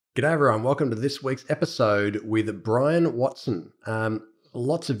G'day everyone, welcome to this week's episode with Brian Watson.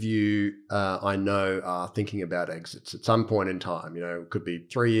 Lots of you I know are thinking about exits at some point in time. It could be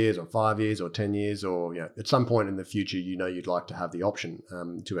 3 years or 5 years or 10 years or at some point in the future, you'd like to have the option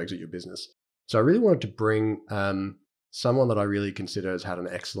to exit your business. So I really wanted to bring someone that I really consider has had an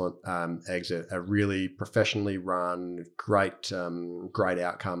excellent exit, a really professionally run, great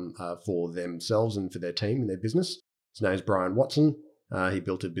outcome for themselves and for their team and their business. His name is Brian Watson. He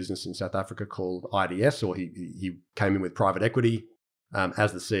built a business in South Africa called IDS, or he came in with private equity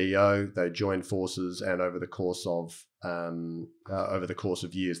as the CEO. They joined forces, and over the course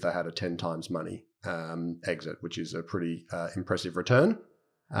of years, they had a 10 times money exit, which is a pretty impressive return.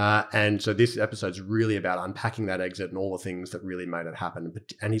 And so this episode's really about unpacking that exit and all the things that really made it happen.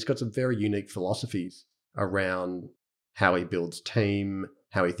 And he's got some very unique philosophies around how he builds team,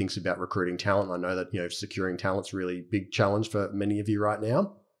 how he thinks about recruiting talent. I know that, securing talent's a really big challenge for many of you right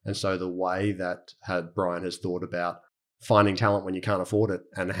now. And so the way that Brian has thought about finding talent when you can't afford it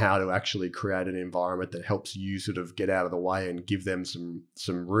and how to actually create an environment that helps you sort of get out of the way and give them some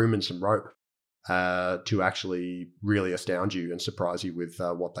room and some rope to actually really astound you and surprise you with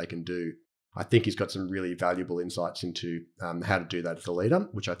what they can do. I think he's got some really valuable insights into how to do that as a leader,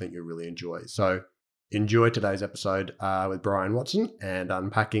 which I think you'll really enjoy. So enjoy today's episode with Brian Watson and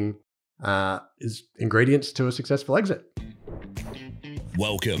unpacking his ingredients to a successful exit.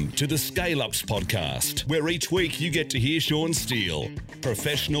 Welcome to the Scale Ups Podcast, where each week you get to hear Sean Steele,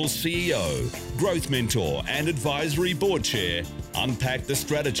 professional CEO, growth mentor, and advisory board chair, unpack the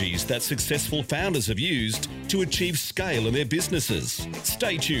strategies that successful founders have used to achieve scale in their businesses.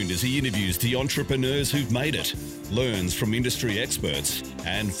 Stay tuned as he interviews the entrepreneurs who've made it, learns from industry experts,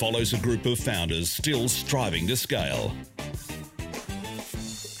 and follows a group of founders still striving to scale.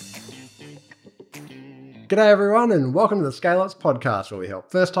 G'day everyone, and welcome to the Scale Ups Podcast, where we help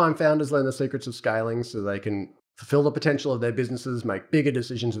first-time founders learn the secrets of scaling so they can fulfill the potential of their businesses, make bigger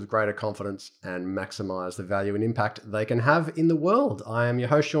decisions with greater confidence, and maximize the value and impact they can have in the world. I am your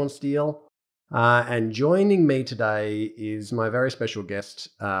host, Sean Steele, and joining me today is my very special guest,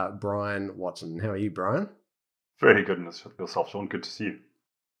 Brian Watson. How are you, Brian? Very good yourself, Sean. Good to see you.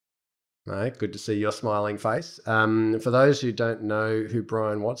 Right, good to see your smiling face. For those who don't know who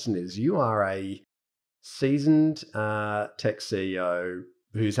Brian Watson is, you are a seasoned tech CEO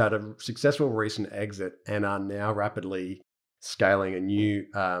who's had a successful recent exit and are now rapidly scaling a new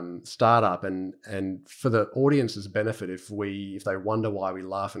startup. And for the audience's benefit, if they wonder why we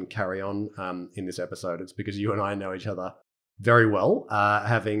laugh and carry on in this episode, it's because you and I know each other very well,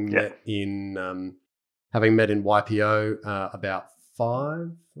 having met in YPO about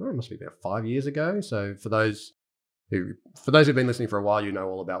it must be about 5 years ago. So for those who've been listening for a while, you know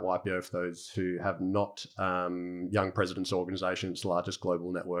all about YPO. For those who have not, Young Presidents Organization, it's the largest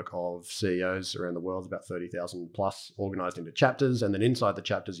global network of CEOs around the world, about 30,000 plus, organized into chapters. And then inside the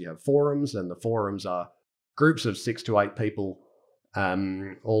chapters, you have forums, and the forums are groups of 6 to 8 people,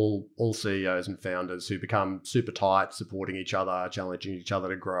 all CEOs and founders who become super tight, supporting each other, challenging each other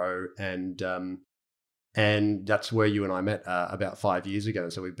to grow. And that's where you and I met about 5 years ago.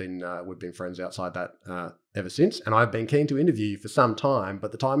 So we've been friends outside that ever since. And I've been keen to interview you for some time,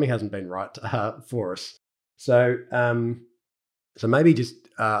 but the timing hasn't been right for us. So maybe just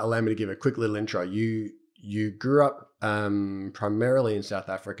allow me to give a quick little intro. You grew up primarily in South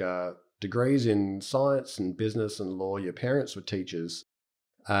Africa, degrees in science and business and law. Your parents were teachers.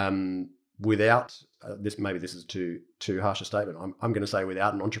 Without this, maybe this is too harsh a statement. I'm going to say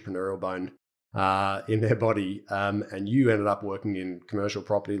without an entrepreneurial bone in their body, and you ended up working in commercial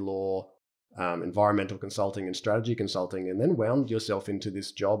property law, environmental consulting and strategy consulting, and then wound yourself into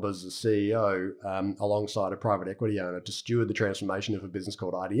this job as a CEO alongside a private equity owner to steward the transformation of a business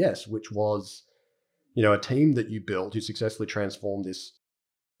called IDS, which was, a team that you built who successfully transformed this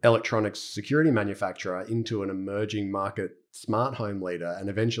electronics security manufacturer into an emerging market smart home leader, and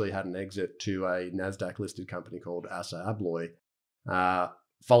eventually had an exit to a NASDAQ listed company called Assa Abloy.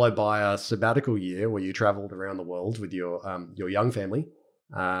 Followed by a sabbatical year where you traveled around the world with your young family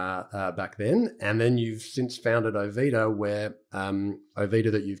back then. And then you've since founded Ovida, where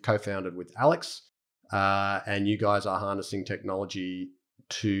Ovida that you've co-founded with Alex, and you guys are harnessing technology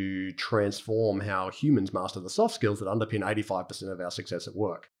to transform how humans master the soft skills that underpin 85% of our success at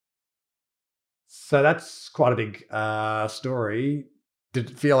work. So that's quite a big story. Did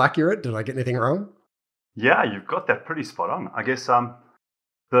it feel accurate? Did I get anything wrong? Yeah, you've got that pretty spot on. I guess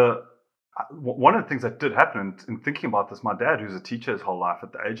one of the things that did happen in thinking about this, my dad, who's a teacher his whole life,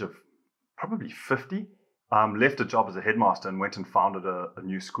 at the age of probably 50, left a job as a headmaster and went and founded a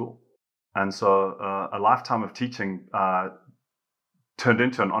new school. And so a lifetime of teaching turned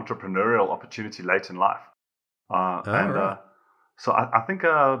into an entrepreneurial opportunity late in life. Right. So I think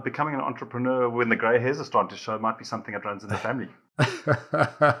becoming an entrepreneur when the grey hairs are starting to show might be something that runs in the family.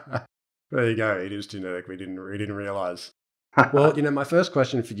 There you go. It is genetic. We didn't realize. Well, my first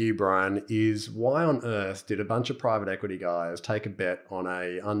question for you, Brian, is why on earth did a bunch of private equity guys take a bet on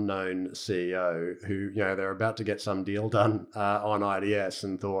a unknown CEO who, they're about to get some deal done on IDS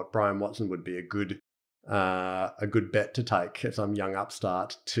and thought Brian Watson would be a good bet to take as some young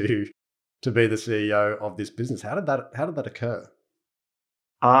upstart to be the CEO of this business? How did that occur?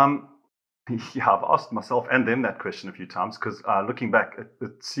 Yeah, I've asked myself and them that question a few times because looking back,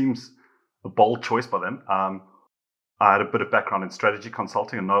 it seems a bold choice by them. I had a bit of background in strategy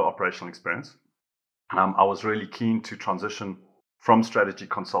consulting and no operational experience. I was really keen to transition from strategy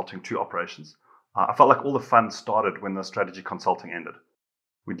consulting to operations. I felt like all the fun started when the strategy consulting ended.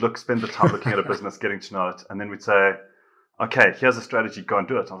 We'd spend the time looking at a business, getting to know it, and then we'd say, okay, here's a strategy, go and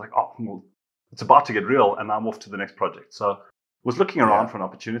do it. I was like, oh, well, it's about to get real, and I'm off to the next project. So I was looking around for an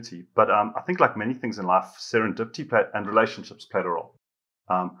opportunity, but I think like many things in life, serendipity and relationships played a role.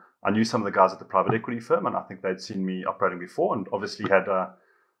 I knew some of the guys at the private equity firm, and I think they'd seen me operating before and obviously had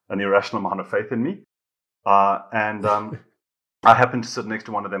an irrational amount of faith in me. I happened to sit next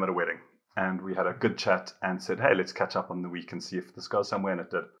to one of them at a wedding, and we had a good chat and said, hey, let's catch up on the week and see if this goes somewhere, and it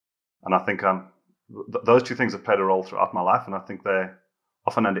did. And I think those two things have played a role throughout my life, and I think they're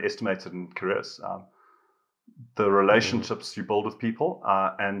often underestimated in careers. The relationships you build with people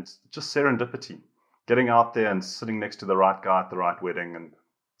and just serendipity, getting out there and sitting next to the right guy at the right wedding, and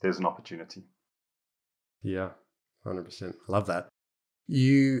there's an opportunity. Yeah, 100%. I love that.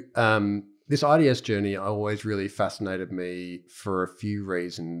 You, this IDS journey always really fascinated me for a few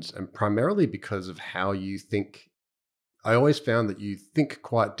reasons, and primarily because of how you think. I always found that you think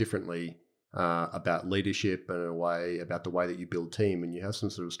quite differently about leadership and about the way that you build team, and you have some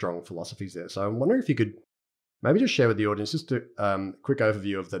sort of strong philosophies there. So I'm wondering if you could maybe just share with the audience just a quick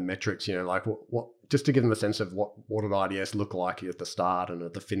overview of the metrics, like what just to give them a sense of what did IDS look like at the start and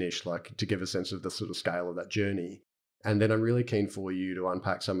at the finish, like to give a sense of the sort of scale of that journey. And then I'm really keen for you to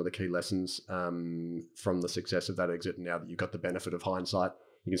unpack some of the key lessons from the success of that exit. Now that you've got the benefit of hindsight,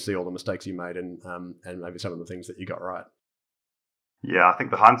 you can see all the mistakes you made and maybe some of the things that you got right. Yeah, I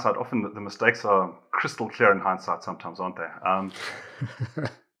think the hindsight, often the mistakes are crystal clear in hindsight sometimes, aren't they?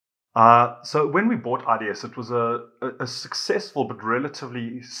 So when we bought IDS, it was a successful but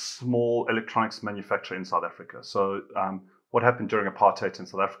relatively small electronics manufacturer in South Africa. So what happened during apartheid in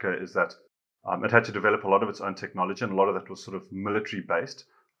South Africa is that it had to develop a lot of its own technology, and a lot of that was sort of military based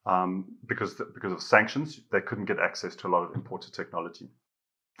because of sanctions. They couldn't get access to a lot of imported technology.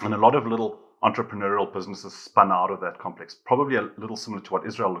 And a lot of little entrepreneurial businesses spun out of that complex, probably a little similar to what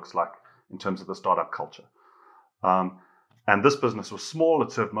Israel looks like in terms of the startup culture. And this business was small.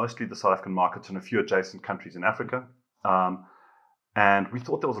 It served mostly the South African markets and a few adjacent countries in Africa. And we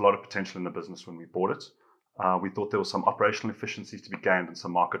thought there was a lot of potential in the business when we bought it. We thought there was some operational efficiencies to be gained and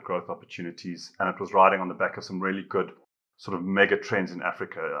some market growth opportunities. And it was riding on the back of some really good sort of mega trends in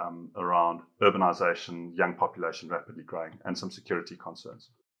Africa around urbanization, young population rapidly growing, and some security concerns.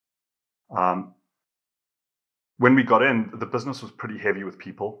 When we got in, the business was pretty heavy with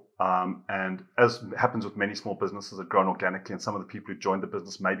people. And as happens with many small businesses, it had grown organically, and some of the people who joined the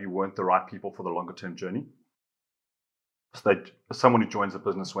business maybe weren't the right people for the longer term journey. So someone who joins a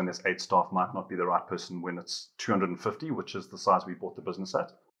business when there's 8 staff might not be the right person when it's 250, which is the size we bought the business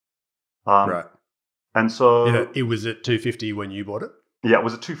at. Right. And so it was at 250 when you bought it? Yeah, it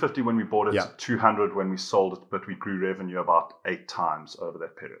was at 250 when we bought it, Yeah. 200 when we sold it, but we grew revenue about 8 times over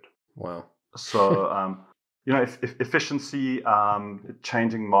that period. Wow. So, if efficiency,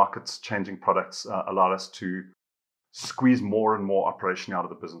 changing markets, changing products allowed us to squeeze more and more operation out of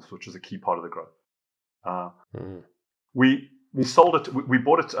the business, which is a key part of the growth. We sold it. We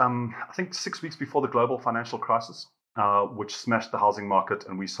bought it, I think 6 weeks before the global financial crisis, which smashed the housing market,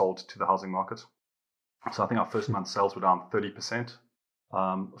 and we sold to the housing market. So I think our first month sales were down 30%.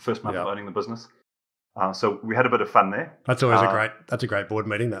 First month of owning the business. So we had a bit of fun there. That's always a great board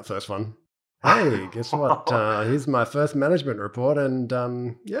meeting, that first one. Hey, guess what? Here's my first management report, and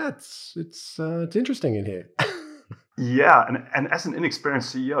it's interesting in here. Yeah, and as an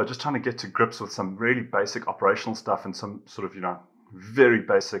inexperienced CEO, just trying to get to grips with some really basic operational stuff and some sort of very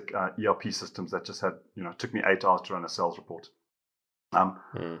basic ERP systems that just had took me 8 hours to run a sales report.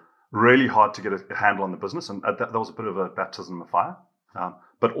 Really hard to get a handle on the business, and that was a bit of a baptism of fire.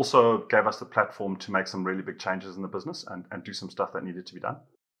 But also gave us the platform to make some really big changes in the business and do some stuff that needed to be done.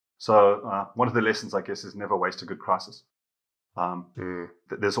 So one of the lessons, I guess, is never waste a good crisis.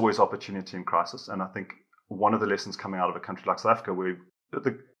 There's always opportunity in crisis. And I think one of the lessons coming out of a country like South Africa, where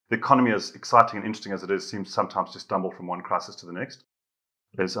the economy, as exciting and interesting as it is, seems sometimes to stumble from one crisis to the next.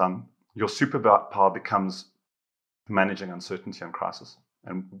 Is your superpower becomes managing uncertainty and crisis,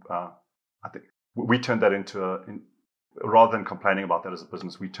 and I think we turned that into rather than complaining about that as a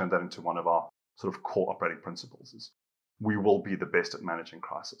business, we turned that into one of our sort of core operating principles. Is we will be the best at managing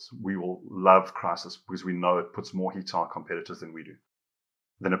crisis. We will love crisis because we know it puts more heat on our competitors than we do.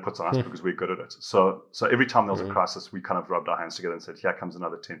 Than it puts on us because we're good at it. So every time there was a crisis, we kind of rubbed our hands together and said, here comes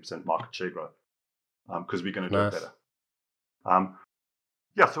another 10% market share growth because we're going to do it better.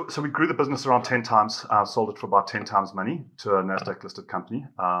 So we grew the business around 10 times, sold it for about 10 times money to a NASDAQ listed company.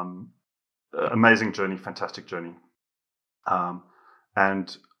 Amazing journey, fantastic journey.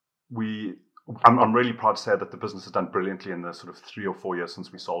 And I'm really proud to say that the business has done brilliantly in the sort of 3 or 4 years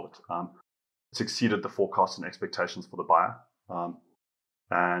since we sold it. It's exceeded the forecasts and expectations for the buyer.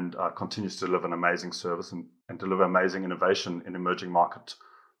 And continues to deliver an amazing service and deliver amazing innovation in emerging market,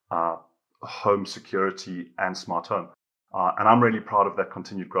 home security and smart home. And I'm really proud of that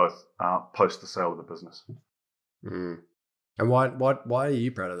continued growth post the sale of the business. Mm. And why are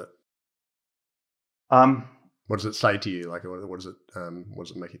you proud of it? What does it say to you? Like, what does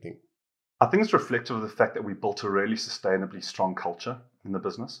it make you think? I think it's reflective of the fact that we built a really sustainably strong culture in the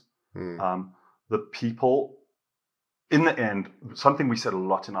business. The people. In the end, something we said a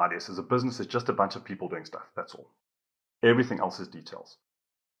lot in IDS is a business is just a bunch of people doing stuff. That's all. Everything else is details.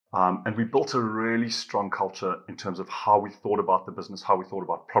 And we built a really strong culture in terms of how we thought about the business, how we thought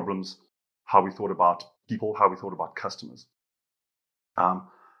about problems, how we thought about people, how we thought about customers.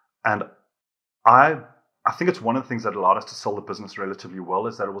 And I think it's one of the things that allowed us to sell the business relatively well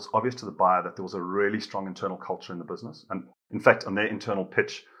is that it was obvious to the buyer that there was a really strong internal culture in the business. And in fact, on their internal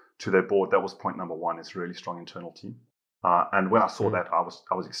pitch to their board, that was point number one, is really strong internal team. And when I saw that, I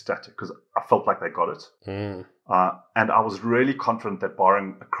was ecstatic because I felt like they got it. And I was really confident that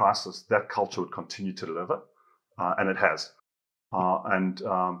barring a crisis, that culture would continue to deliver. And it has.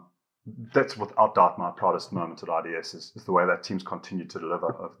 That's without doubt my proudest moment at IDS is the way that team's continued to deliver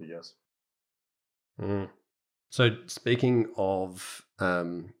over the years. So speaking of,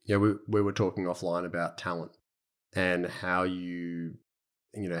 we were talking offline about talent and how you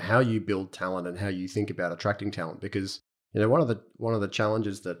build talent and how you think about attracting talent, because one of the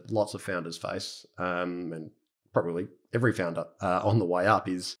challenges that lots of founders face, and probably every founder on the way up,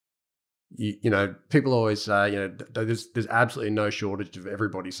 is people always say there's absolutely no shortage of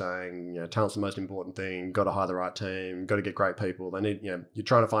everybody saying talent's the most important thing. Got to hire the right team. Got to get great people. They need you're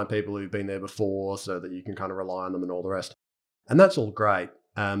trying to find people who've been there before so that you can kind of rely on them and all the rest. And that's all great.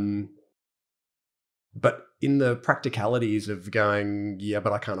 But in the practicalities of going,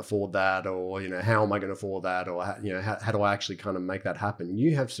 but I can't afford that, or how am I going to afford that, or how do I actually kind of make that happen?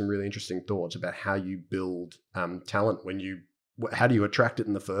 You have some really interesting thoughts about how you build talent. How do you attract it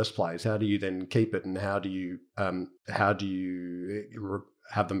in the first place? How do you then keep it, and how do you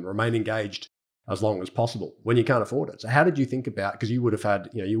have them remain engaged as long as possible when you can't afford it? So how did you think about? Because you would have had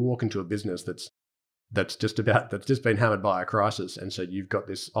you walk into a business that's just been hammered by a crisis. And so you've got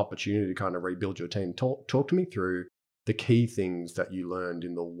this opportunity to kind of rebuild your team. Talk to me through the key things that you learned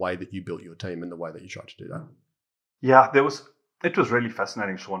in the way that you built your team and the way that you tried to do that. Yeah, it was really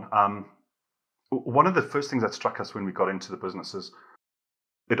fascinating, Sean. One of the first things that struck us when we got into the business is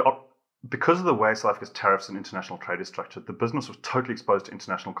because of the way South Africa's tariffs and international trade is structured, the business was totally exposed to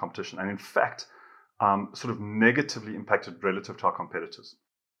international competition and in fact, sort of negatively impacted relative to our competitors.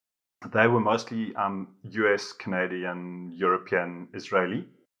 They were mostly US, Canadian, European, Israeli,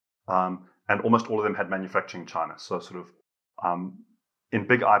 and almost all of them had manufacturing in China. So sort of in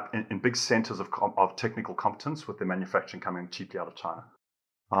big centers of technical competence, with their manufacturing coming cheaply out of China.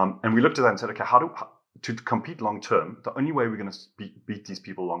 And we looked at that and said, okay, to compete long term, the only way we're going to beat these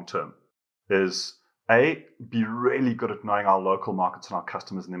people long term is be really good at knowing our local markets and our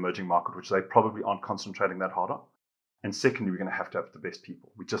customers in the emerging market, which they probably aren't concentrating that hard on. And secondly, we're going to have the best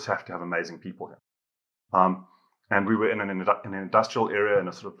people. We just have to have amazing people here. And we were in an industrial area in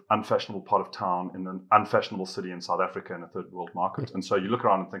a sort of unfashionable part of town, in an unfashionable city in South Africa in a third world market. And so you look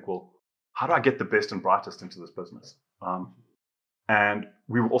around and think, well, how do I get the best and brightest into this business? And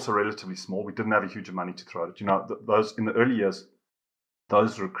we were also relatively small. We didn't have a huge amount of money to throw at it. Those in the early years,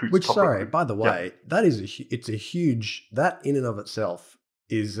 those recruits. Which, by the way, that is a huge. That in and of itself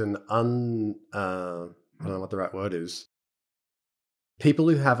is an I don't know what the right word is. People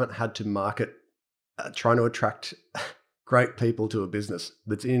who haven't had to market, trying to attract great people to a business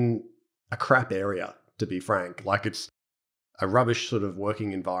that's in a crap area, to be frank. Like, it's a rubbish sort of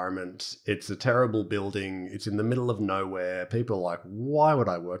working environment. It's a terrible building. It's in the middle of nowhere. People are like, why would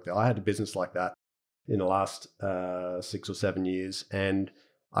I work there? I had a business like that. in the last 6 or 7 years, and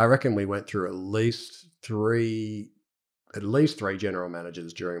I reckon we went through at least three general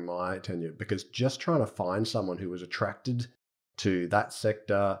managers during my tenure, because just trying to find someone who was attracted to that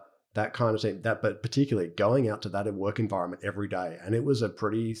sector, that kind of thing, but particularly going out to that work environment every day. And it was a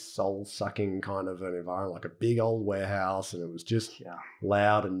pretty soul sucking kind of an environment, like a big old warehouse, and it was just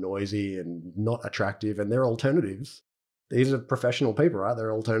loud and noisy and not attractive. And their alternatives, these are professional people, right?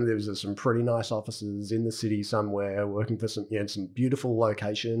 Their alternatives are some pretty nice offices in the city somewhere, working for some beautiful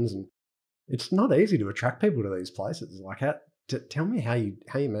locations. And it's not easy to attract people to these places. Like, tell me how you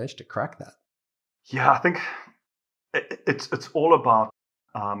managed to crack that. Yeah, I think it's all about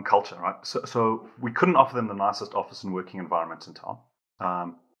culture, right? So we couldn't offer them the nicest office and working environment in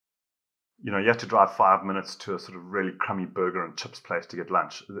town. You had to drive 5 minutes to a sort of really crummy burger and chips place to get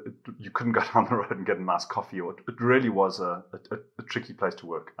lunch. You couldn't go down the road and get a nice coffee. It really was a tricky place to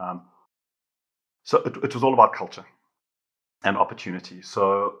work. So it was all about culture and opportunity.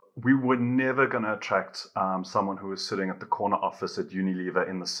 So we were never going to attract someone who was sitting at the corner office at Unilever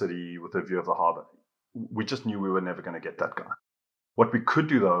in the city with a view of the harbour. We just knew we were never going to get that guy. What we could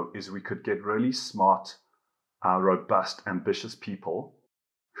do, though, is we could get really smart, robust, ambitious people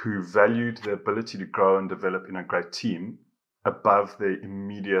who valued the ability to grow and develop in a great team above the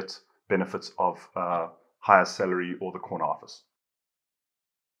immediate benefits of higher salary or the corner office.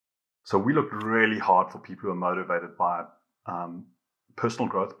 So we looked really hard for people who are motivated by personal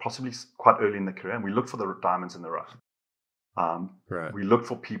growth, possibly quite early in their career, and we looked for the diamonds in the rough. Right. We looked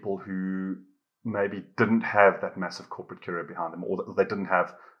for people who maybe didn't have that massive corporate career behind them, or they didn't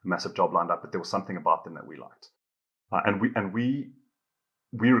have a massive job lined up, but there was something about them that we liked. And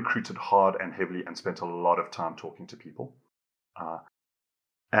we recruited hard and heavily and spent a lot of time talking to people.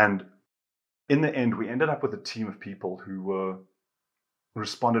 And in the end, we ended up with a team of people who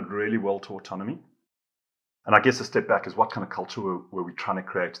responded really well to autonomy. And I guess a step back is, what kind of culture were we trying to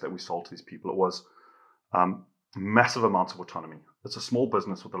create that we sold to these people? It was massive amounts of autonomy. It's a small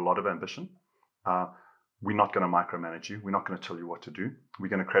business with a lot of ambition. We're not going to micromanage you. We're not going to tell you what to do. We're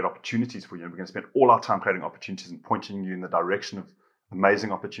going to create opportunities for you. And we're going to spend all our time creating opportunities and pointing you in the direction of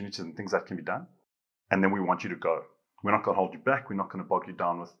amazing opportunities and things that can be done. And then we want you to go. We're not going to hold you back. We're not going to bog you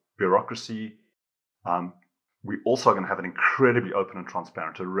down with bureaucracy. We also are going to have an incredibly open and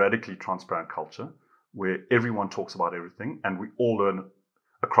transparent, a radically transparent culture where everyone talks about everything and we all learn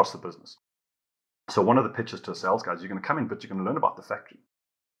across the business. So one of the pitches to a sales guy is, you're going to come in, but you're going to learn about the factory.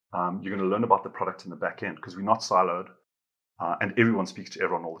 You're going to learn about the product in the back end, because we're not siloed and everyone speaks to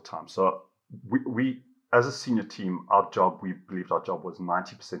everyone all the time. So we as a senior team, we believed our job was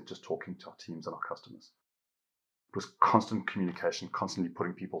 90% just talking to our teams and our customers. It was constant communication, constantly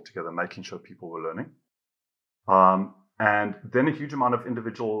putting people together, making sure people were learning. And then a huge amount of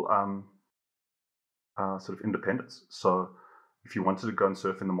individual sort of independence. So if you wanted to go and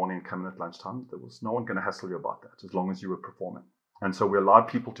surf in the morning and come in at lunchtime, there was no one going to hassle you about that, as long as you were performing. And so we allowed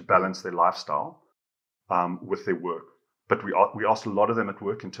people to balance their lifestyle with their work. But we asked a lot of them at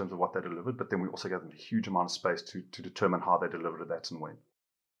work in terms of what they delivered, but then we also gave them a huge amount of space to determine how they delivered that and when.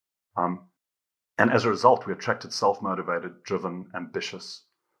 And as a result, we attracted self-motivated, driven, ambitious,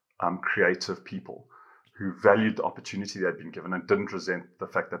 creative people who valued the opportunity they'd been given and didn't resent the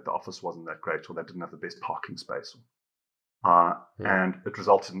fact that the office wasn't that great or they didn't have the best parking space. And it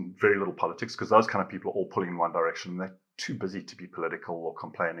resulted in very little politics, because those kind of people are all pulling in one direction. They're too busy to be political or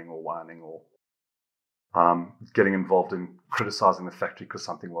complaining or whining or getting involved in criticizing the factory because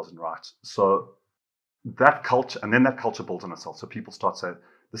something wasn't right. So that culture, and then that culture builds on itself. So people start saying,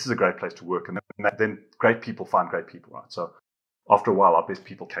 this is a great place to work. And then great people find great people, right? So after a while, our best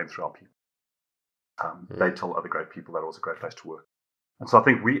people came through our people. They tell other great people that it was a great place to work. And so I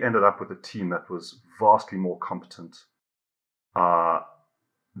think we ended up with a team that was vastly more competent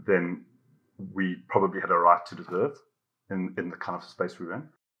than we probably had a right to deserve in the kind of space we were in.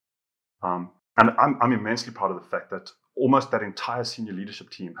 And I'm immensely proud of the fact that almost that entire senior leadership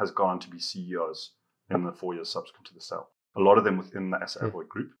team has gone on to be CEOs in the 4 years subsequent to the sale. A lot of them within the Assa Abloy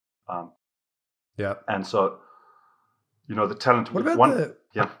group. And so, the talent. What about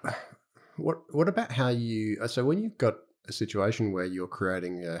What about how so when you've got a situation where you're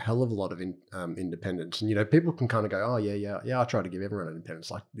creating a hell of a lot of independence, and people can kind of go, oh yeah, I try to give everyone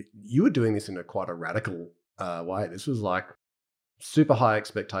independence. Like, you were doing this in quite a radical way. This was like super high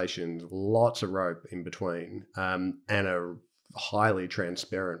expectations, lots of rope in between, and a highly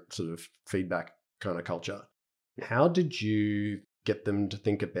transparent sort of feedback kind of culture. How did you get them to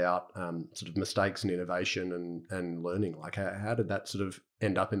think about sort of mistakes and innovation and learning? Like, how did that sort of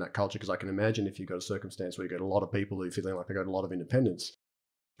end up in that culture? Because I can imagine if you've got a circumstance where you've got a lot of people who are feeling like they've got a lot of independence,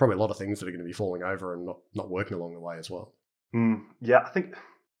 probably a lot of things that are going to be falling over and not working along the way as well. Yeah, I think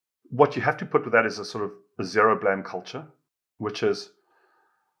what you have to put with that is a sort of a zero blame culture, which is,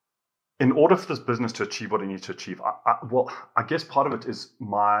 in order for this business to achieve what it needs to achieve, I guess part of it is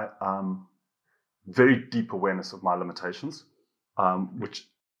my very deep awareness of my limitations, which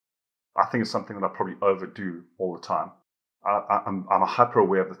I think is something that I probably overdo all the time. I'm hyper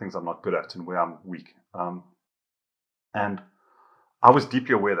aware of the things I'm not good at and where I'm weak. And I was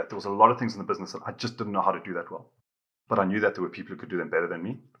deeply aware that there was a lot of things in the business that I just didn't know how to do that well. But I knew that there were people who could do them better than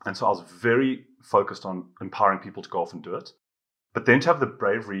me. And so I was very focused on empowering people to go off and do it, but then to have the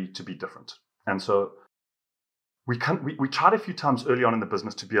bravery to be different. And so we tried a few times early on in the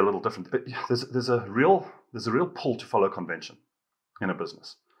business to be a little different, but there's a real pull to follow convention in a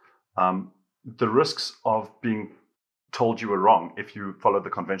business. The risks of being told you were wrong if you followed the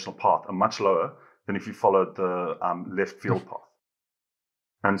conventional path are much lower than if you followed the left field path.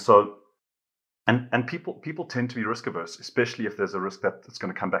 And so, and people tend to be risk averse, especially if there's a risk that it's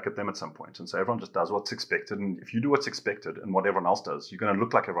going to come back at them at some point. And so everyone just does what's expected. And if you do what's expected and what everyone else does, you're going to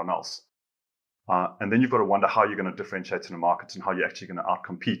look like everyone else. And then you've got to wonder how you're going to differentiate in the market and how you're actually going to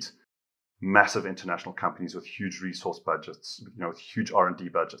outcompete massive international companies with huge resource budgets, with huge R&D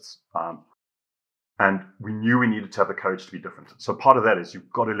budgets. And we knew we needed to have the courage to be different. So part of that is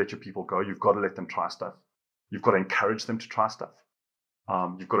you've got to let your people go. You've got to let them try stuff. You've got to encourage them to try stuff.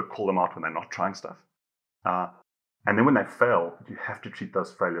 You've got to call them out when they're not trying stuff. And then when they fail, you have to treat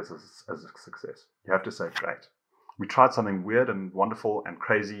those failures as a success. You have to say, great, we tried something weird and wonderful and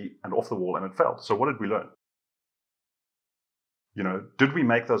crazy and off the wall and it failed. So what did we learn? Did we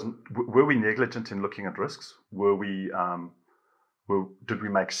make those? Were we negligent in looking at risks? Did we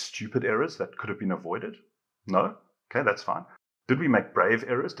make stupid errors that could have been avoided? No? Okay, that's fine. Did we make brave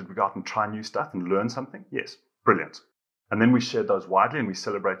errors? Did we go out and try new stuff and learn something? Yes, brilliant. And then we shared those widely and we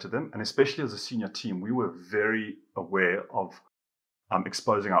celebrated them. And especially as a senior team, we were very aware of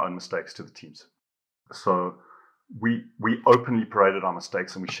exposing our own mistakes to the teams. So we openly paraded our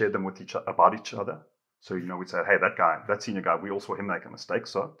mistakes and we shared them with about each other. So, we'd say, hey, that senior guy, we all saw him make a mistake.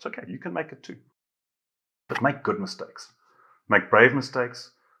 So it's okay, you can make it too. But make good mistakes. Make brave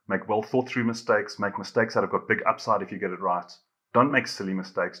mistakes. Make well thought through mistakes. Make mistakes that have got big upside if you get it right. Don't make silly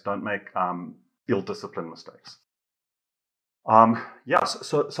mistakes. Don't make ill-disciplined mistakes.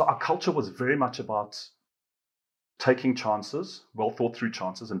 So our culture was very much about taking chances, well thought through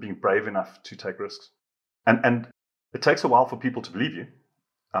chances, and being brave enough to take risks. And it takes a while for people to believe you.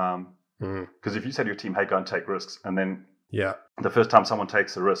 Because if you say to your team, hey, go and take risks, and then the first time someone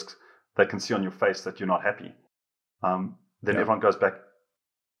takes a risk, they can see on your face that you're not happy. Then everyone goes back.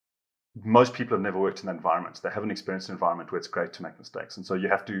 Most people have never worked in that environment. They haven't experienced an environment where it's great to make mistakes. And so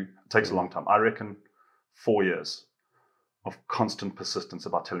it takes a long time. I reckon 4 years of constant persistence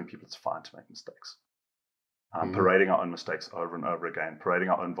about telling people it's fine to make mistakes. Parading our own mistakes over and over again, parading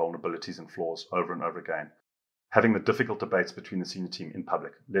our own vulnerabilities and flaws over and over again, having the difficult debates between the senior team in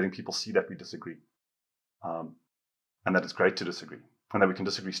public, letting people see that we disagree, and that it's great to disagree, and that we can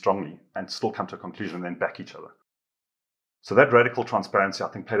disagree strongly and still come to a conclusion and then back each other. So that radical transparency, I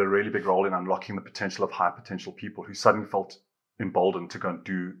think, played a really big role in unlocking the potential of high potential people who suddenly felt emboldened to go and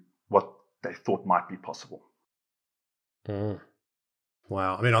do what they thought might be possible.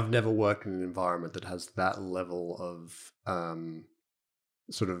 Wow. I mean, I've never worked in an environment that has that level of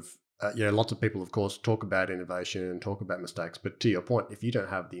lots of people, of course, talk about innovation and talk about mistakes. But to your point, if you don't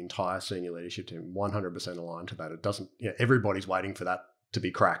have the entire senior leadership team 100% aligned to that, it doesn't, everybody's waiting for that to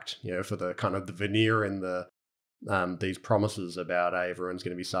be cracked, for the kind of the veneer and the these promises about, hey, everyone's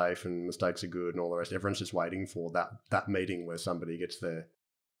going to be safe and mistakes are good and all the rest. Everyone's just waiting for that meeting where somebody gets their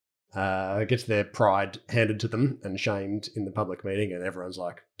pride handed to them and shamed in the public meeting, and everyone's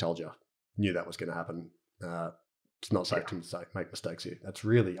like, told you, knew that was going to happen. It's not safe to make mistakes here. That's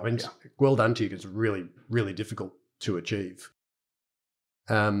really, well done to you, because it's really, really difficult to achieve.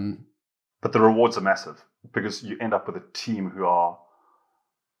 But the rewards are massive, because you end up with a team who are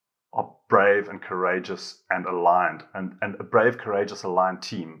brave and courageous and aligned. And a brave, courageous, aligned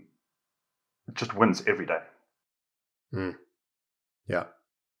team just wins every day. Yeah.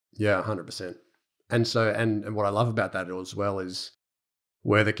 Yeah, 100%. And so, and what I love about that as well is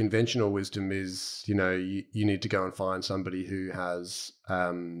where the conventional wisdom is, you need to go and find somebody who has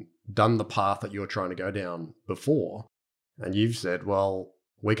done the path that you're trying to go down before. And you've said, well,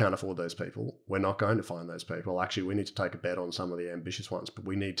 we can't afford those people. We're not going to find those people. Actually, we need to take a bet on some of the ambitious ones, but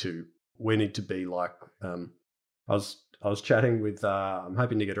we need to be like, I was chatting with, I'm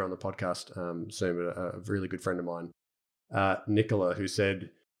hoping to get her on the podcast soon, but a really good friend of mine, Nicola, who said,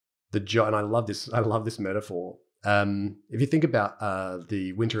 and I love this metaphor. If you think about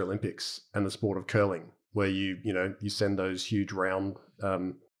the Winter Olympics and the sport of curling, where you send those huge round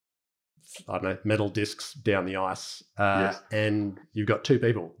I don't know, metal discs down the ice. Yes. And you've got two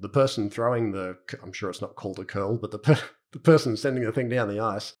people. The person throwing I'm sure it's not called a curl, but the person sending the thing down the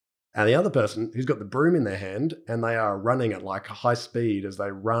ice, and the other person who's got the broom in their hand, and they are running at like high speed as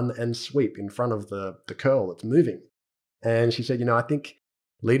they run and sweep in front of the curl that's moving. And she said, I think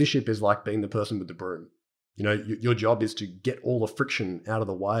leadership is like being the person with the broom. Your job is to get all the friction out of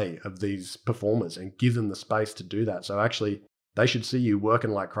the way of these performers and give them the space to do that. So actually, they should see you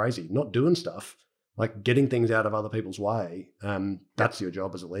working like crazy, not doing stuff, like getting things out of other people's way. That's your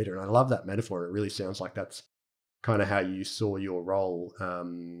job as a leader. And I love that metaphor. It really sounds like that's kind of how you saw your role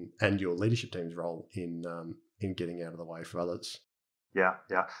and your leadership team's role in getting out of the way for others. Yeah.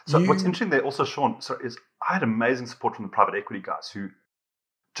 So what's interesting there also, Sean, is I had amazing support from the private equity guys who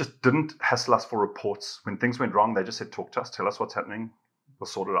just didn't hassle us for reports. When things went wrong, they just said, talk to us, tell us what's happening, we'll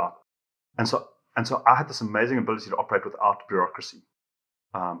sort it out. And so I had this amazing ability to operate without bureaucracy,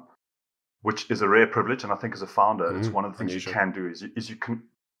 which is a rare privilege. And I think as a founder, it's one of the things you can do is you can,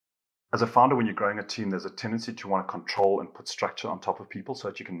 as a founder, when you're growing a team, there's a tendency to want to control and put structure on top of people so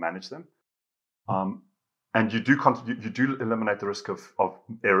that you can manage them. And you do eliminate the risk of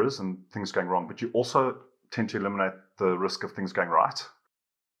errors and things going wrong, but you also tend to eliminate the risk of things going right.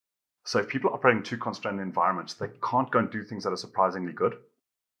 So if people are operating in too constrained environments, they can't go and do things that are surprisingly good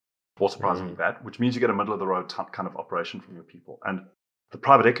or surprisingly bad, which means you get a middle of the road kind of operation from your people. And the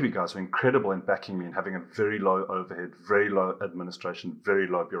private equity guys were incredible in backing me and having a very low overhead, very low administration, very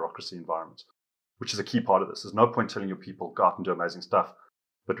low bureaucracy environment, which is a key part of this. There's no point telling your people, go out and do amazing stuff,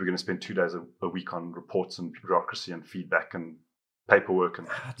 but we're going to spend 2 days a week on reports and bureaucracy and feedback and paperwork. And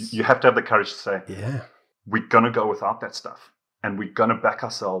you have to have the courage to say, we're going to go without that stuff. And we're going to back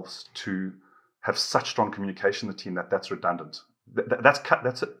ourselves to have such strong communication in the team that's redundant.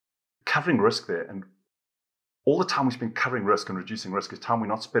 That's it. Covering risk there. And all the time we spend covering risk and reducing risk is time we're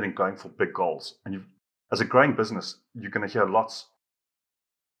not spending going for big goals. And as a growing business, you're going to hear lots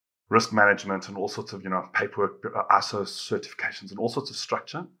risk management and all sorts of paperwork, ISO certifications and all sorts of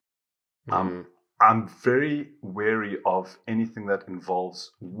structure. I'm very wary of anything that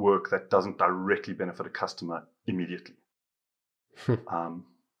involves work that doesn't directly benefit a customer immediately.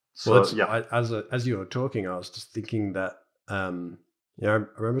 As you were talking, I was just thinking that I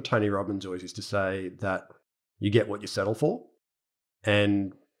remember Tony Robbins always used to say that you get what you settle for,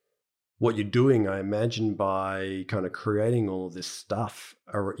 and what you're doing, I imagine, by kind of creating all of this stuff,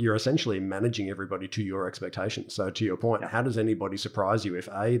 you're essentially managing everybody to your expectations. So to your point, how does anybody surprise you if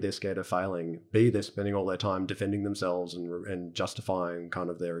A, they're scared of failing, B, they're spending all their time defending themselves and justifying kind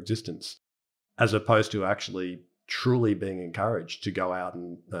of their existence, as opposed to actually truly being encouraged to go out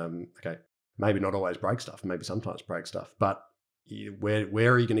and, maybe not always break stuff, maybe sometimes break stuff, but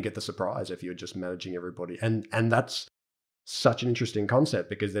where are you going to get the surprise if you're just managing everybody? And that's such an interesting concept,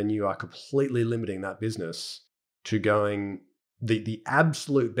 because then you are completely limiting that business to going, the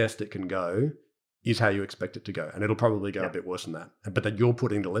absolute best it can go is how you expect it to go. And it'll probably go a bit worse than that, but that you're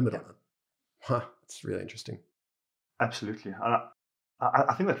putting the limit on it. It's really interesting. Absolutely.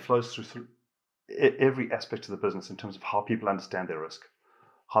 I think that flows through every aspect of the business in terms of how people understand their risk,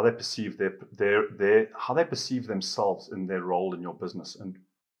 how they perceive how they perceive themselves in their role in your business, and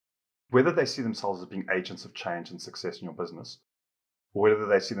whether they see themselves as being agents of change and success in your business, or whether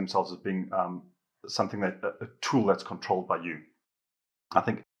they see themselves as being something a tool that's controlled by you. I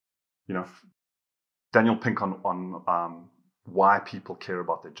think, Daniel Pink on why people care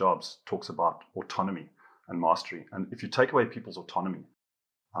about their jobs talks about autonomy and mastery. And if you take away people's autonomy,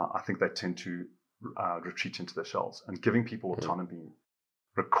 I think they tend to retreat into their shells. And giving people autonomy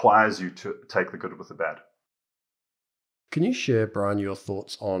requires you to take the good with the bad. Can you share, Brian, your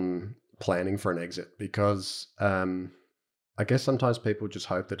thoughts on planning for an exit? Because I guess sometimes people just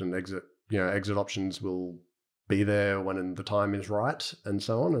hope that an exit, exit options will be there when the time is right and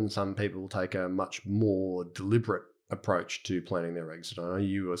so on. And some people take a much more deliberate approach to planning their exit. I know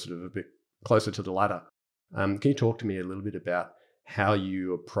you are sort of a bit closer to the latter. Can you talk to me a little bit about how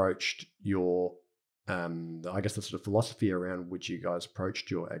you approached your, I guess the sort of philosophy around which you guys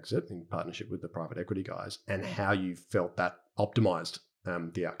approached your exit in partnership with the private equity guys, and how you felt that optimized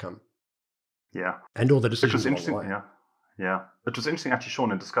the outcome? Yeah. And all the decisions. It was interesting. Yeah. It was interesting, actually,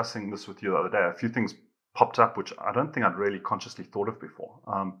 Sean, in discussing this with you the other day. A few things popped up which I don't think I'd really consciously thought of before.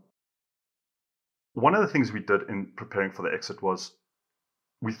 One of the things we did in preparing for the exit was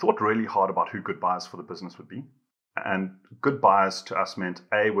we thought really hard about who good buyers for the business would be. And good buyers to us meant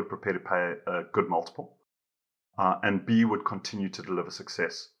A, would prepare to pay a good multiple, and B, would continue to deliver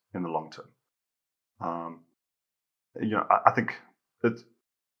success in the long term. I think that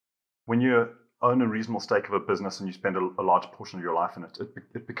when you own a reasonable stake of a business and you spend a large portion of your life in it,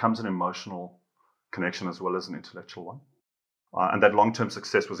 it becomes an emotional connection as well as an intellectual one. And that long-term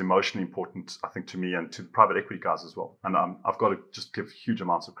success was emotionally important, I think, to me and to the private equity guys as well. And I've got to just give huge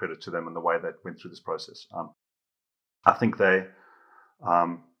amounts of credit to them in the way they went through this process. I think they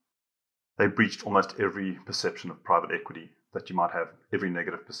breached almost every perception of private equity that you might have, every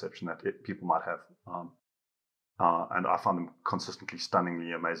negative perception that people might have. And I found them consistently,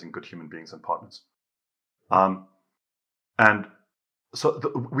 stunningly amazing, good human beings and partners. And so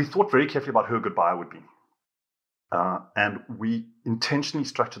we thought very carefully about who a good buyer would be. And we intentionally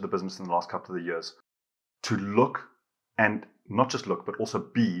structured the business in the last couple of years to look, and not just look, but also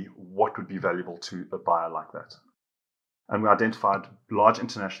be what would be valuable to a buyer like that. And we identified large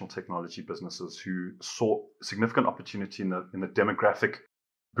international technology businesses who saw significant opportunity in the demographic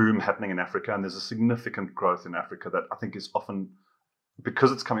boom happening in Africa. And there's a significant growth in Africa that I think is often,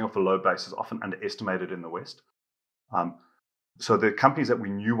 because it's coming off a low base, is often underestimated in the West. So the companies that we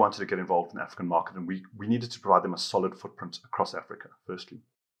knew wanted to get involved in the African market, and we needed to provide them a solid footprint across Africa, firstly.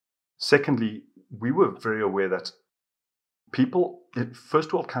 Secondly, we were very aware that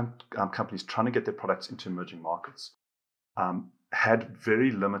first world companies trying to get their products into emerging markets had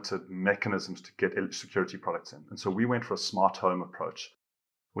very limited mechanisms to get security products in. And so we went for a smart home approach,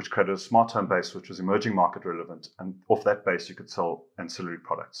 which created a smart home base, which was emerging market relevant. And off that base, you could sell ancillary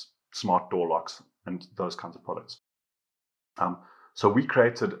products, smart door locks, and those kinds of products. So we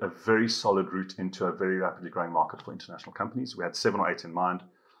created a very solid route into a very rapidly growing market for international companies. We had 7 or 8 in mind,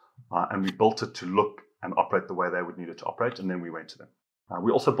 and we built it to look and operate the way they would need it to operate, and then we went to them.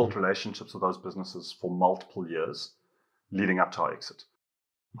 We also built relationships with those businesses for multiple years leading up to our exit.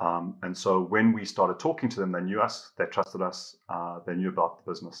 And so when we started talking to them, they knew us, they trusted us, they knew about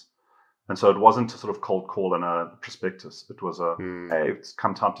the business. And so it wasn't a sort of cold call and a prospectus. It was hey, it's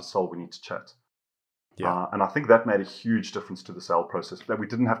come time to sell, we need to chat. Yeah. And I think that made a huge difference to the sale process, that we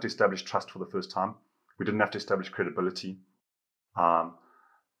didn't have to establish trust for the first time. We didn't have to establish credibility. I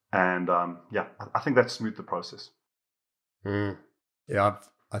think that smoothed the process. Yeah,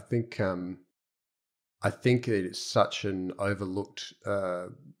 I think it is such an overlooked, I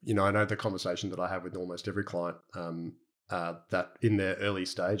know the conversation that I have with almost every client that in their early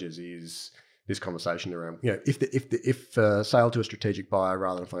stages is this conversation around, if sale to a strategic buyer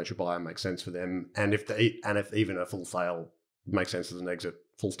rather than a financial buyer makes sense for them, and if even a full sale makes sense as an exit,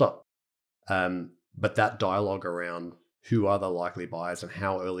 full stop. But that dialogue around who are the likely buyers and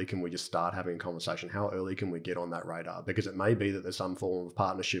how early can we just start having a conversation? How early can we get on that radar? Because it may be that there's some form of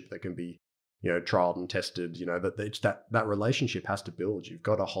partnership that can be, trialed and tested. That relationship has to build. You've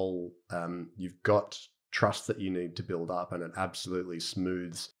got you've got trust that you need to build up, and it absolutely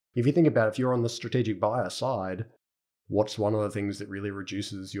smooths. If you think about if you're on the strategic buyer side, what's one of the things that really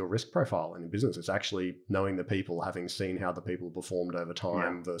reduces your risk profile in a business? It's actually knowing the people, having seen how the people performed over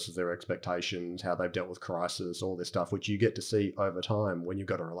time versus their expectations, how they've dealt with crisis, all this stuff, which you get to see over time when you've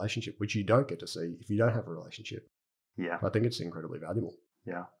got a relationship, which you don't get to see if you don't have a relationship. Yeah. I think it's incredibly valuable.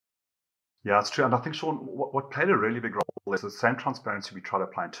 Yeah. Yeah, it's true. And I think, Sean, what played a really big role is the same transparency we try to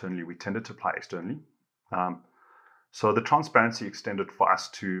apply internally, we tended to apply externally. So the transparency extended for us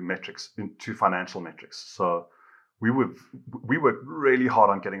to metrics, to financial metrics. So we worked really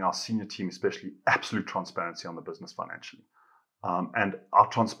hard on getting our senior team, especially, absolute transparency on the business financially. And our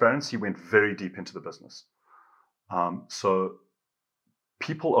transparency went very deep into the business. So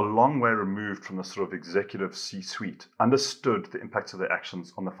people a long way removed from the sort of executive C-suite understood the impacts of their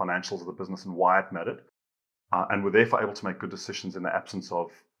actions on the financials of the business and why it mattered, and were therefore able to make good decisions in the absence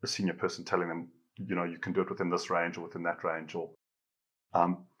of a senior person telling them, you can do it within this range or within that range.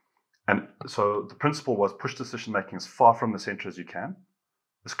 And so the principle was push decision-making as far from the center as you can,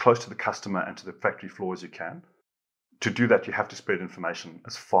 as close to the customer and to the factory floor as you can. To do that, you have to spread information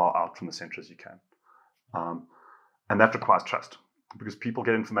as far out from the center as you can. And that requires trust, because people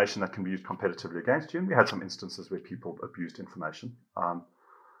get information that can be used competitively against you. And we had some instances where people abused information.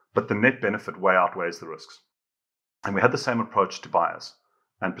 But the net benefit way outweighs the risks. And we had the same approach to buyers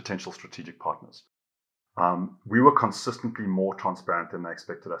and potential strategic partners. We were consistently more transparent than they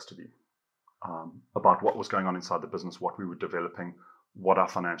expected us to be about what was going on inside the business, what we were developing, what our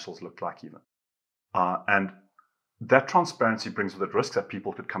financials looked like even. And that transparency brings with it risks that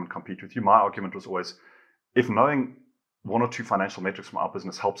people could come and compete with you. My argument was always, if knowing 1 or 2 financial metrics from our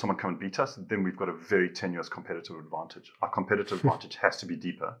business helps someone come and beat us, then we've got a very tenuous competitive advantage. Our competitive advantage has to be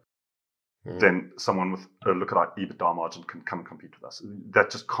deeper than someone with a look at our EBITDA margin can come and compete with us.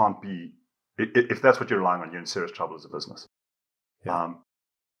 That just can't be. If that's what you're relying on, you're in serious trouble as a business. Yeah.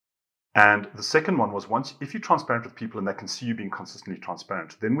 And the second one was if you're transparent with people and they can see you being consistently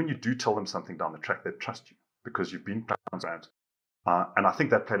transparent, then when you do tell them something down the track, they trust you because you've been transparent. And I think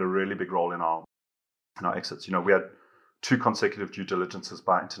that played a really big role in our exits. We had 2 consecutive due diligences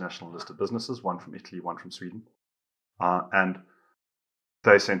by international listed businesses, one from Italy, one from Sweden. And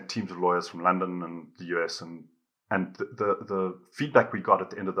they sent teams of lawyers from London and the US. And the feedback we got at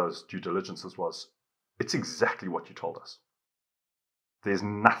the end of those due diligences was, it's exactly what you told us. There's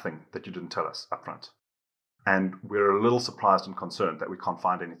nothing that you didn't tell us up front. And we're a little surprised and concerned that we can't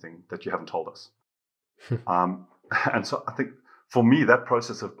find anything that you haven't told us. And so I think for me, that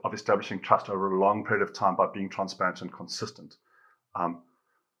process of establishing trust over a long period of time by being transparent and consistent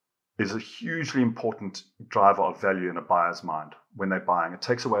is a hugely important driver of value in a buyer's mind when they're buying. It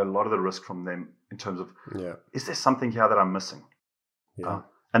takes away a lot of the risk from them in terms of, is there something here that I'm missing?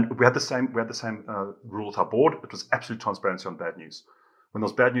 And we had the same rule with our board. It was absolute transparency on bad news. When there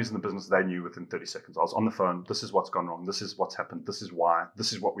was bad news in the business, they knew within 30 seconds. I was on the phone. This is what's gone wrong. This is what's happened. This is why.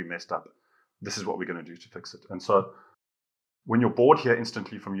 This is what we messed up. This is what we're going to do to fix it. And so when your board hear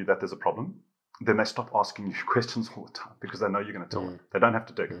instantly from you that there's a problem, then they stop asking you questions all the time because they know you're going to tell them. They don't have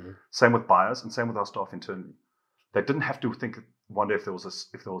to dig. Same with buyers and same with our staff internally. They didn't have to wonder if there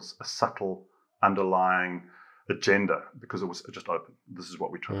was a subtle underlying agenda because it was just open. This is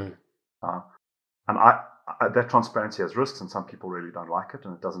what we're trying to do. And that transparency has risks, and some people really don't like it,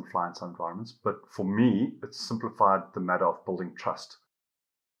 and it doesn't fly in some environments. But for me, it's simplified the matter of building trust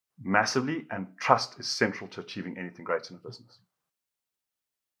massively, and trust is central to achieving anything great in a business.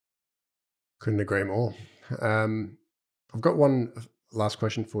 Couldn't agree more. I've got one last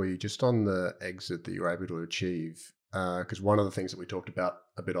question for you, just on the exit that you were able to achieve, because one of the things that we talked about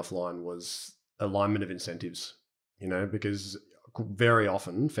a bit offline was alignment of incentives, because very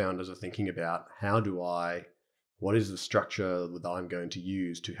often founders are thinking about what is the structure that I'm going to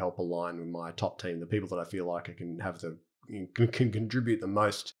use to help align with my top team, the people that I feel like I can can contribute the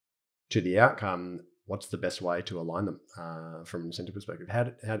most to the outcome. What's the best way to align them from an incentive perspective?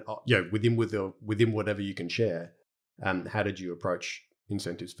 Within whatever you can share, how did you approach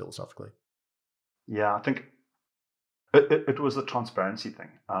incentives philosophically? Yeah, I think it was a transparency thing.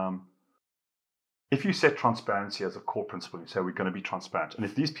 If you set transparency as a core principle, you say we're going to be transparent. And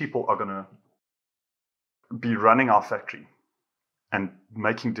if these people are going to be running our factory and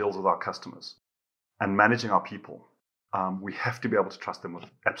making deals with our customers and managing our people, we have to be able to trust them with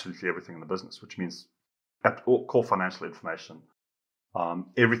absolutely everything in the business, which means all core financial information.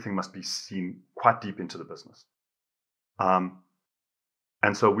 Everything must be seen quite deep into the business. And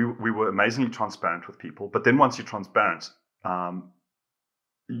so we were amazingly transparent with people. But then once you're transparent,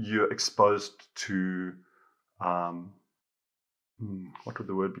 you're exposed to, what would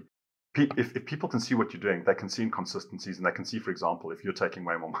the word be? If people can see what you're doing, they can see inconsistencies, and they can see, for example, if you're taking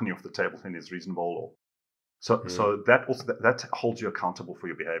way more money off the table than is reasonable. So that also that holds you accountable for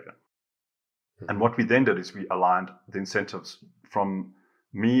your behavior. And what we then did is we aligned the incentives from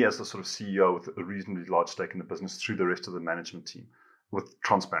me as the sort of CEO with a reasonably large stake in the business through the rest of the management team with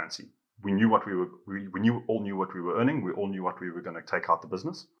transparency. We knew what we all knew what we were earning. We all knew what we were going to take out the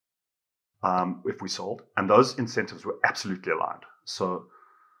business if we sold. And those incentives were absolutely aligned. So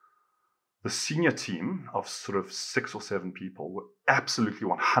the senior team of sort of 6 or 7 people were absolutely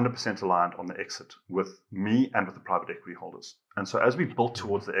 100% aligned on the exit with me and with the private equity holders. And so as we built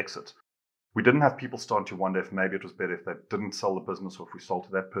towards the exit, we didn't have people starting to wonder if maybe it was better if they didn't sell the business or if we sold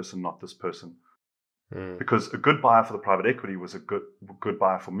to that person, not this person. Because a good buyer for the private equity was a good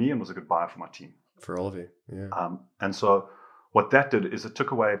buyer for me and was a good buyer for my team. For all of you, yeah. And so what that did is it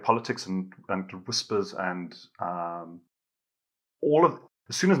took away politics and whispers and all of.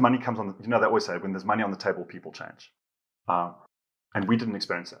 As soon as money comes on, they always say when there's money on the table, people change. And we didn't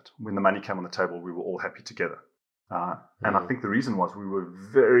experience that. When the money came on the table, we were all happy together. And I think the reason was we were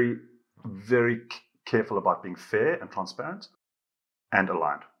very, very careful about being fair and transparent and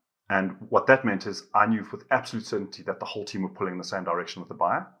aligned. And what that meant is I knew with absolute certainty that the whole team were pulling in the same direction with the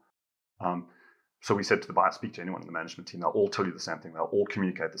buyer. So we said to the buyer, speak to anyone in the management team. They'll all tell you the same thing. They'll all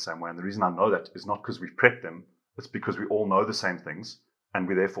communicate the same way. And the reason I know that is not because we've prepped them. It's because we all know the same things. And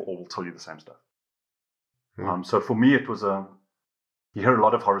we therefore all will tell you the same stuff. So for me, it was you hear a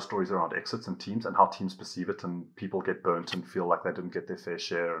lot of horror stories around exits and teams and how teams perceive it, and people get burnt and feel like they didn't get their fair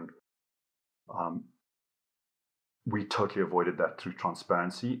share. And we totally avoided that through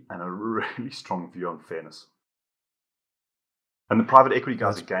transparency and a really strong view on fairness. And the private equity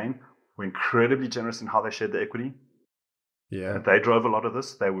guys, again, were incredibly generous in how they shared the equity. Yeah, and they drove a lot of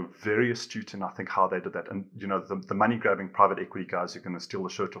this. They were very astute in, I think, how they did that. And, the money-grabbing private equity guys who are going to steal the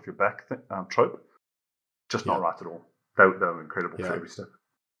shirt off your back trope, just not right at all. They were incredible for every step.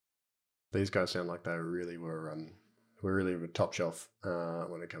 These guys sound like they really were top shelf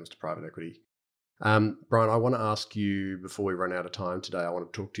when it comes to private equity. Brian, I want to ask you, before we run out of time today, I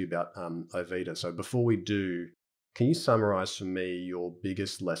want to talk to you about Ovida. So before we do, can you summarize for me your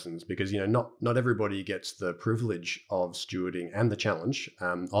biggest lessons? Because, not everybody gets the privilege of stewarding and the challenge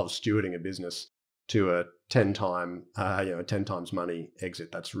of stewarding a business to a 10 times money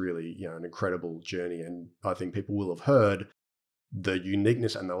exit. That's really, an incredible journey. And I think people will have heard the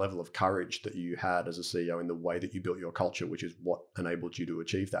uniqueness and the level of courage that you had as a CEO in the way that you built your culture, which is what enabled you to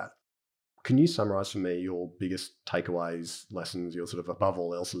achieve that. Can you summarize for me your biggest takeaways, lessons, your sort of above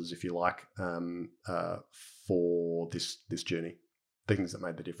all else's, if you like, for this journey, things that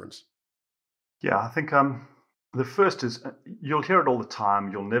made the difference? Yeah, I think the first is, you'll hear it all the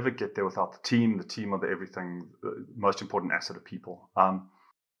time, you'll never get there without the team. The team are the everything, the most important asset of people.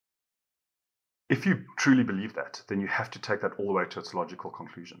 If you truly believe that, then you have to take that all the way to its logical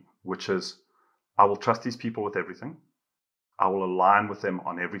conclusion, which is, I will trust these people with everything. I will align with them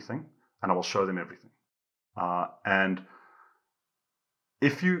on everything, and I will show them everything. And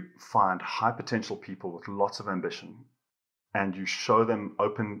if you find high potential people with lots of ambition, and you show them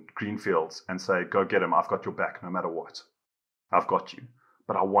open green fields and say, go get them, I've got your back no matter what. I've got you,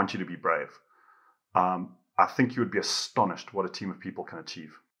 but I want you to be brave. I think you would be astonished what a team of people can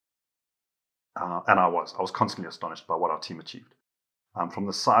achieve. And I was constantly astonished by what our team achieved. From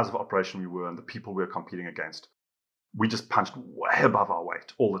the size of operation we were and the people we were competing against, we just punched way above our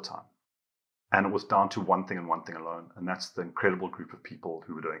weight all the time. And it was down to one thing and one thing alone, and that's the incredible group of people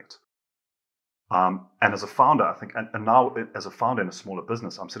who were doing it. And as a founder, I think, and now as a founder in a smaller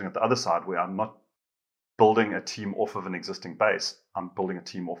business, I'm sitting at the other side where I'm not building a team off of an existing base. I'm building a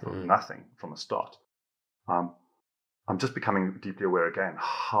team off of nothing from the start. I'm just becoming deeply aware again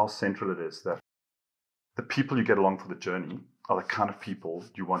how central it is that the people you get along for the journey are the kind of people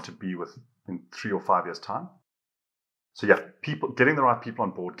you want to be with in 3 or 5 years' time. So yeah, getting the right people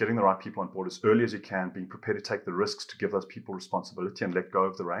on board as early as you can, being prepared to take the risks to give those people responsibility and let go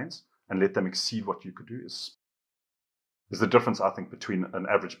of the reins and let them exceed what you could do is the difference, I think, between an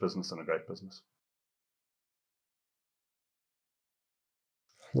average business and a great business.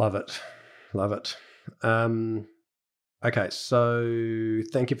 Love it. Okay, so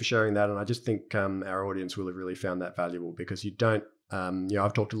thank you for sharing that. And I just think our audience will have really found that valuable, because you don't,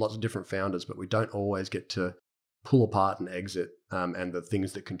 I've talked to lots of different founders, but we don't always get to pull apart an exit and the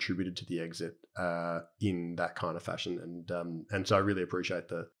things that contributed to the exit in that kind of fashion. And so I really appreciate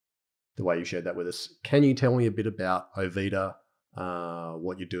the way you shared that with us. Can you tell me a bit about Ovida,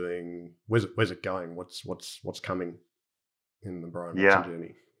 what you're doing? Where's it going? What's coming in the Brian Watson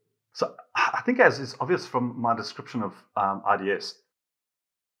journey? So I think, as is obvious from my description of IDS,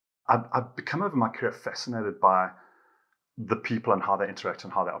 I've become over my career fascinated by the people and how they interact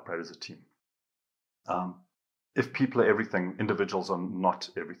and how they operate as a team. If people are everything, individuals are not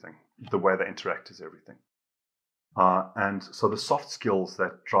everything. The way they interact is everything. And so the soft skills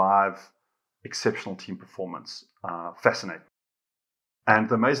that drive exceptional team performance fascinate me. And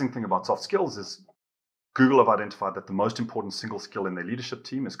the amazing thing about soft skills is Google have identified that the most important single skill in their leadership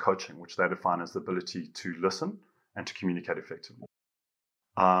team is coaching, which they define as the ability to listen and to communicate effectively.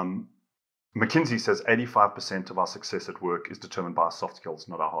 McKinsey says 85% of our success at work is determined by our soft skills,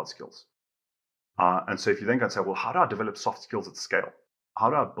 not our hard skills. And so if you then go and say, well, how do I develop soft skills at scale? How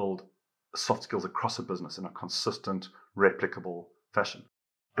do I build soft skills across a business in a consistent, replicable fashion?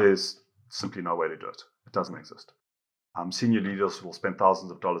 There's simply no way to do it. It doesn't exist. Senior leaders will spend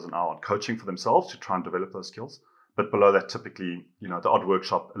thousands of dollars an hour on coaching for themselves to try and develop those skills. But below that, typically, the odd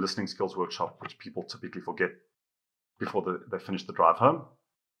workshop, a listening skills workshop, which people typically forget before they finish the drive home.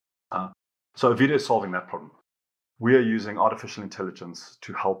 So Ovida is solving that problem. We are using artificial intelligence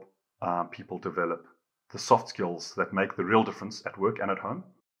to help people develop the soft skills that make the real difference at work and at home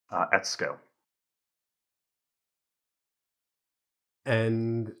at scale.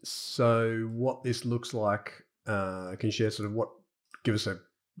 And so what this looks like, can you share sort of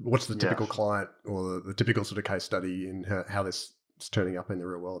what's the typical client or the typical sort of case study in how this is turning up in the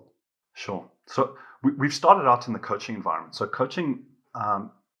real world? Sure. So we've started out in the coaching environment. So coaching,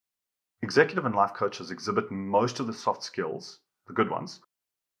 executive and life coaches exhibit most of the soft skills, the good ones,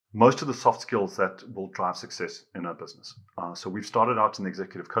 most of the soft skills that will drive success in our business. So we've started out in the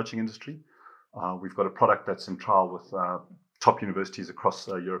executive coaching industry. We've got a product that's in trial with top universities across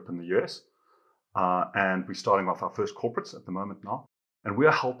Europe and the US. And we're starting off our first corporates at the moment now. And we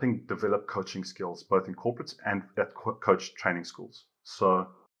are helping develop coaching skills, both in corporates and at coach training schools. So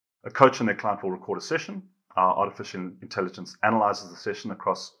a coach and their client will record a session. Artificial intelligence analyzes the session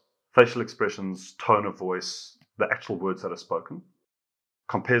across facial expressions, tone of voice, the actual words that are spoken,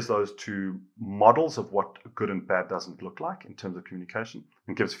 compares those to models of what good and bad doesn't look like in terms of communication,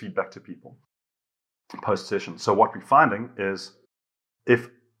 and gives feedback to people post-session. So what we're finding is, if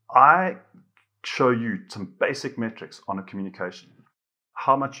I show you some basic metrics on a communication,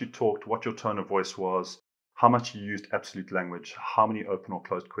 how much you talked, what your tone of voice was, how much you used absolute language, how many open or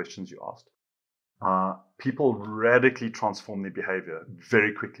closed questions you asked, people radically transform their behavior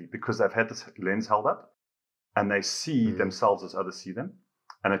very quickly because they've had this lens held up and they see themselves as others see them,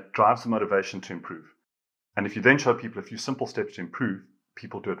 and it drives the motivation to improve. And if you then show people a few simple steps to improve,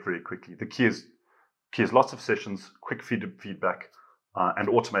 people do it very quickly. The key is lots of sessions, quick feedback, and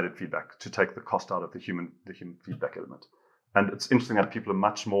automated feedback to take the cost out of the human feedback element. And it's interesting that people are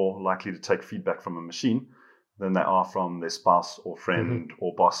much more likely to take feedback from a machine than they are from their spouse or friend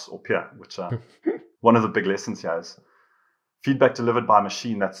or boss or peer, which one of the big lessons here is feedback delivered by a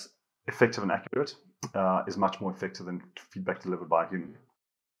machine that's effective and accurate is much more effective than feedback delivered by a human,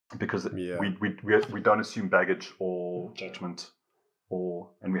 because we don't assume baggage or judgment,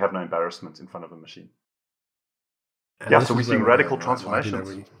 and we have no embarrassment in front of a machine. And so we're seeing radical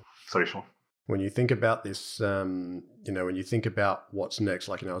transformations. Sorry, Sean. When you think about this, when you think about what's next,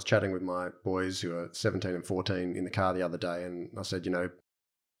 I was chatting with my boys who are 17 and 14 in the car the other day, and I said,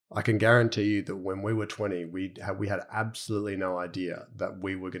 I can guarantee you that when we were 20, we had absolutely no idea that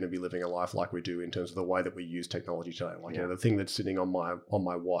we were going to be living a life like we do in terms of the way that we use technology today. The thing that's sitting on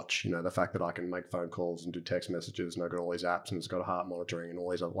my watch, the fact that I can make phone calls and do text messages, and I've got all these apps and it's got heart monitoring and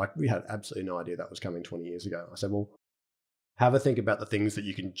all these other, we had absolutely no idea that was coming 20 years ago. I said, well, have a think about the things that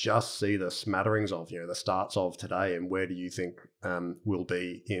you can just see the smatterings of, the starts of today, and where do you think will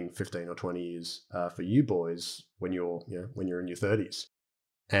be in 15 or 20 years for you boys when you're in your 30s?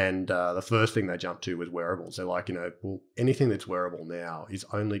 And the first thing they jumped to was wearables. They're like, well, anything that's wearable now is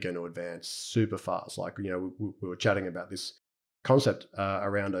only going to advance super fast. We were chatting about this concept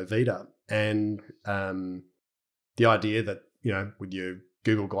around Ovida, and the idea that, with your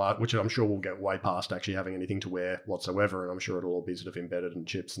Google Glass, which I'm sure we'll get way past actually having anything to wear whatsoever, and I'm sure it'll all be sort of embedded in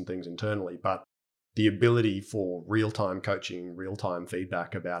chips and things internally, but the ability for real-time coaching, real-time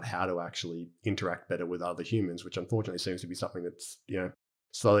feedback about how to actually interact better with other humans, which unfortunately seems to be something that's,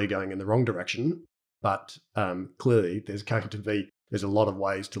 slowly going in the wrong direction. But clearly there's a lot of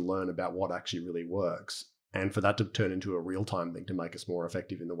ways to learn about what actually really works. And for that to turn into a real-time thing to make us more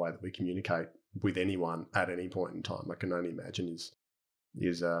effective in the way that we communicate with anyone at any point in time, I can only imagine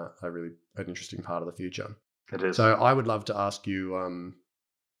is a really an interesting part of the future. It is. So I would love to ask you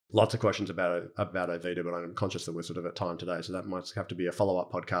lots of questions about Ovida, but I'm conscious that we're sort of at time today, so that might have to be a follow-up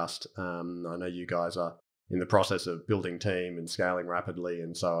podcast. I know you guys are in the process of building team and scaling rapidly,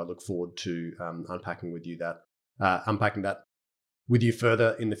 and so I look forward to unpacking that with you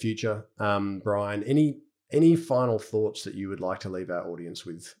further in the future. Brian, any final thoughts that you would like to leave our audience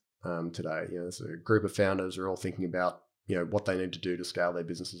with today? There's a group of founders who are all thinking about what they need to do to scale their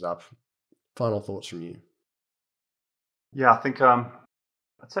businesses up. Final thoughts from you? Yeah, I think I'd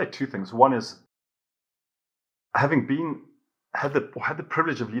say two things. One is, having had the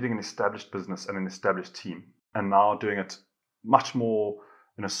privilege of leading an established business and an established team, and now doing it much more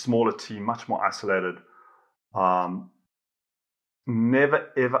in a smaller team, much more isolated. Never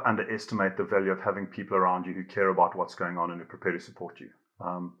ever underestimate the value of having people around you who care about what's going on and are prepared to support you.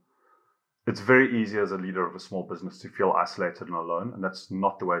 It's very easy as a leader of a small business to feel isolated and alone, and that's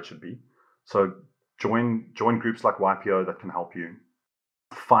not the way it should be. So join groups like YPO that can help you.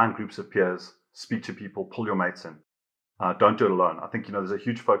 Find groups of peers, speak to people, pull your mates in. Don't do it alone. I think there's a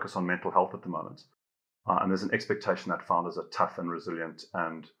huge focus on mental health at the moment, and there's an expectation that founders are tough and resilient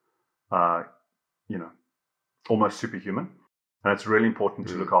and almost superhuman. And it's really important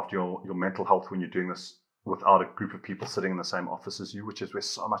to look after your mental health when you're doing this without a group of people sitting in the same office as you, which is where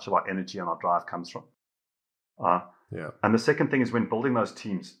so much of our energy and our drive comes from. And the second thing is, when building those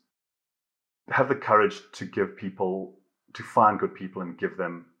teams, have the courage to find good people and give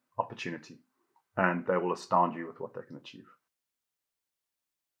them opportunity, and they will astound you with what they can achieve.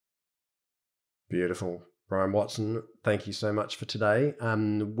 Beautiful. Brian Watson, thank you so much for today.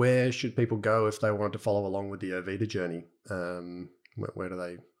 Where should people go if they wanted to follow along with the Ovida journey? Where do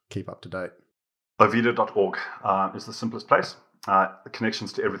they keep up to date? Ovida.org is the simplest place. The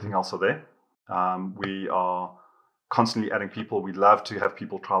connections to everything else are there. We are constantly adding people. We'd love to have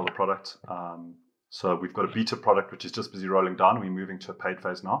people trial the product. So we've got a beta product which is just busy rolling down. We're moving to a paid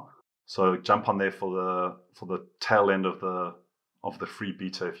phase now. So jump on there for the tail end of the free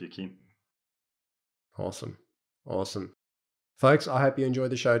beta if you're keen. Awesome. Folks, I hope you enjoyed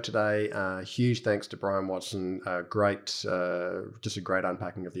the show today. Huge thanks to Brian Watson. Just a great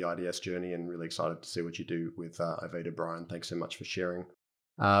unpacking of the IDS journey, and really excited to see what you do with Ovida. Brian, thanks so much for sharing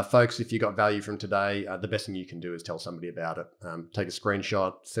Folks, if you got value from today, the best thing you can do is tell somebody about it. Take a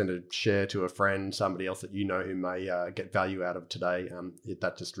screenshot, send a share to a friend, somebody else that you know who may get value out of today.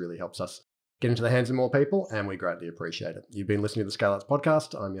 That just really helps us get into the hands of more people, and we greatly appreciate it. You've been listening to the Scale Ups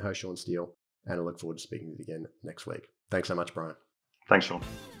podcast. I'm your host, Sean Steele, and I look forward to speaking with you again next week. Thanks so much, Brian. Thanks, Sean.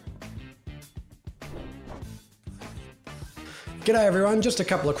 G'day everyone, just a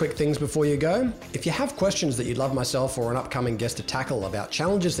couple of quick things before you go. If you have questions that you'd love myself or an upcoming guest to tackle about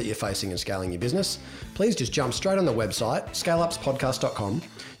challenges that you're facing in scaling your business, please just jump straight on the website, scaleupspodcast.com.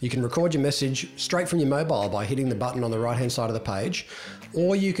 You can record your message straight from your mobile by hitting the button on the right-hand side of the page,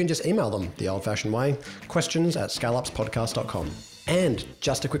 or you can just email them the old-fashioned way, questions@scaleupspodcast.com. And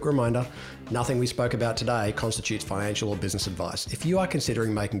just a quick reminder, nothing we spoke about today constitutes financial or business advice. If you are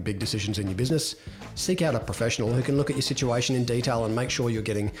considering making big decisions in your business, seek out a professional who can look at your situation in detail and make sure you're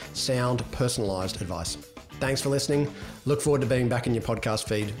getting sound, personalised advice. Thanks for listening. Look forward to being back in your podcast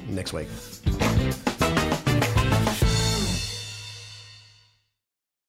feed next week.